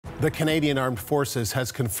The Canadian Armed Forces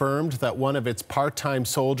has confirmed that one of its part-time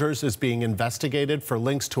soldiers is being investigated for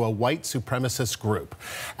links to a white supremacist group.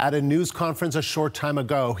 At a news conference a short time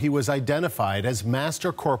ago, he was identified as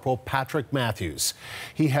Master Cpl Patrik Mathews.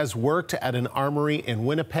 He has worked at an armory in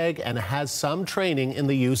Winnipeg and has some training in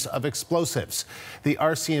the use of explosives. The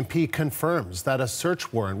RCMP confirms that a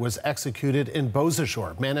search warrant was executed in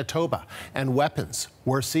Beausejour, Manitoba, and weapons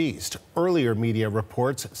were seized. Earlier media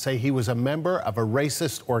reports say he was a member of a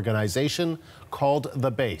racist organization called The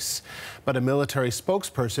Base, but a military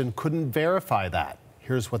spokesperson couldn't verify that.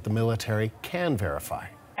 Here's what the military can verify.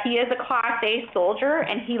 He is a Class A soldier,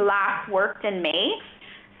 and he last worked in May.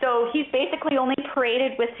 So he's basically only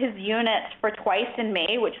paraded with his unit for twice in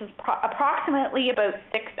May, which was approximately about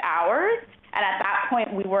 6 hours. And at that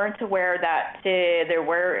point, we weren't aware that there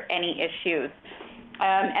were any issues.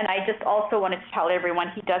 And I just also wanted to tell everyone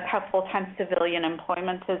he does have full-time civilian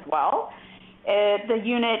employment as well. The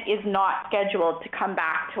unit is not scheduled to come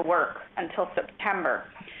back to work until September.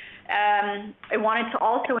 I wanted to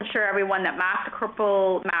also assure everyone that Master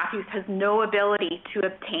Cpl Mathews has no ability to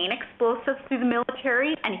obtain explosives through the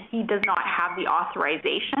military, and he does not have the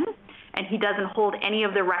authorization, and he doesn't hold any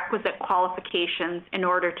of the requisite qualifications in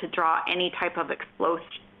order to draw any type of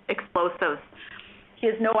explosives. He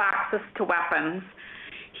has no access to weapons.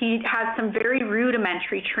 He has some very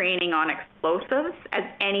rudimentary training on explosives, as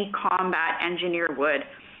any combat engineer would.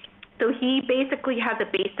 So he basically has a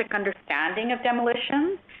basic understanding of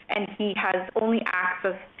demolition, and he has only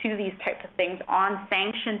access to these types of things on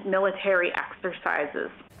sanctioned military exercises.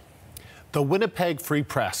 The Winnipeg Free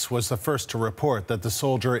Press was the first to report that the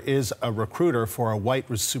soldier is a recruiter for a white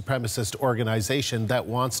supremacist organization that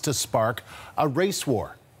wants to spark a race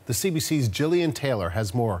war. The CBC's Gillian Taylor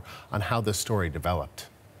has more on how this story developed.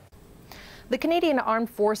 The Canadian Armed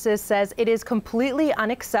Forces says it is completely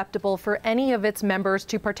unacceptable for any of its members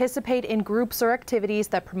to participate in groups or activities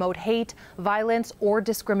that promote hate, violence, or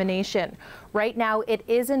discrimination. Right now, it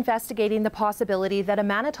is investigating the possibility that a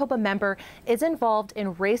Manitoba member is involved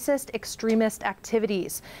in racist extremist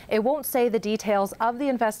activities. It won't say the details of the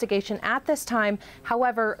investigation at this time.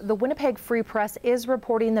 However, the Winnipeg Free Press is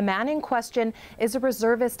reporting the man in question is a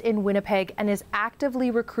reservist in Winnipeg and is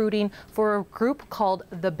actively recruiting for a group called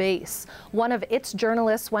The Base. One of its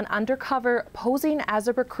journalists went undercover posing as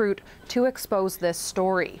a recruit to expose this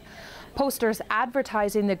story. Posters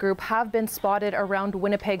advertising the group have been spotted around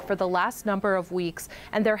Winnipeg for the last number of weeks,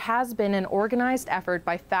 and there has been an organized effort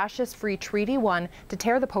by Fascist Free Treaty 1 to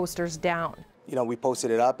tear the posters down. You know, we posted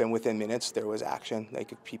it up, and within minutes there was action.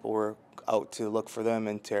 Like, people were out to look for them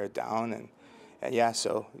and tear it down, and yeah,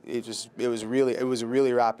 so it was a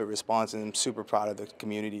really rapid response, and I'm super proud of the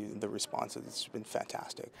community, the response. It's been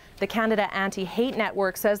fantastic. The Canada Anti-Hate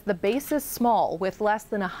Network says the base is small with less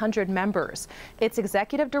than 100 members. Its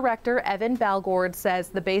executive director, Evan Balgord, says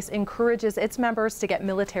the base encourages its members to get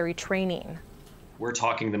military training. We're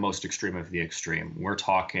talking the most extreme of the extreme. We're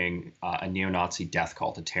talking a neo-Nazi death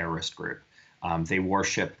cult, a terrorist group. They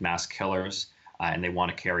worship mass killers, and they want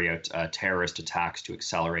to carry out terrorist attacks to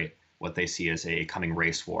accelerate what they see as a coming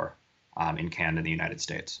race war in Canada and the United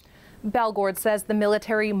States. Balgord says the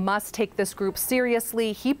military must take this group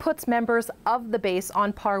seriously. He puts members of the base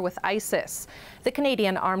on par with ISIS. The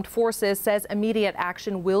Canadian Armed Forces says immediate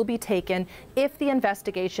action will be taken if the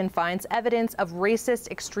investigation finds evidence of racist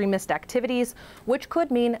extremist activities, which could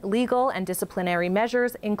mean legal and disciplinary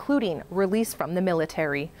measures, including release from the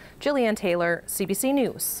military. Gillian Taylor, CBC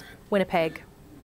News, Winnipeg.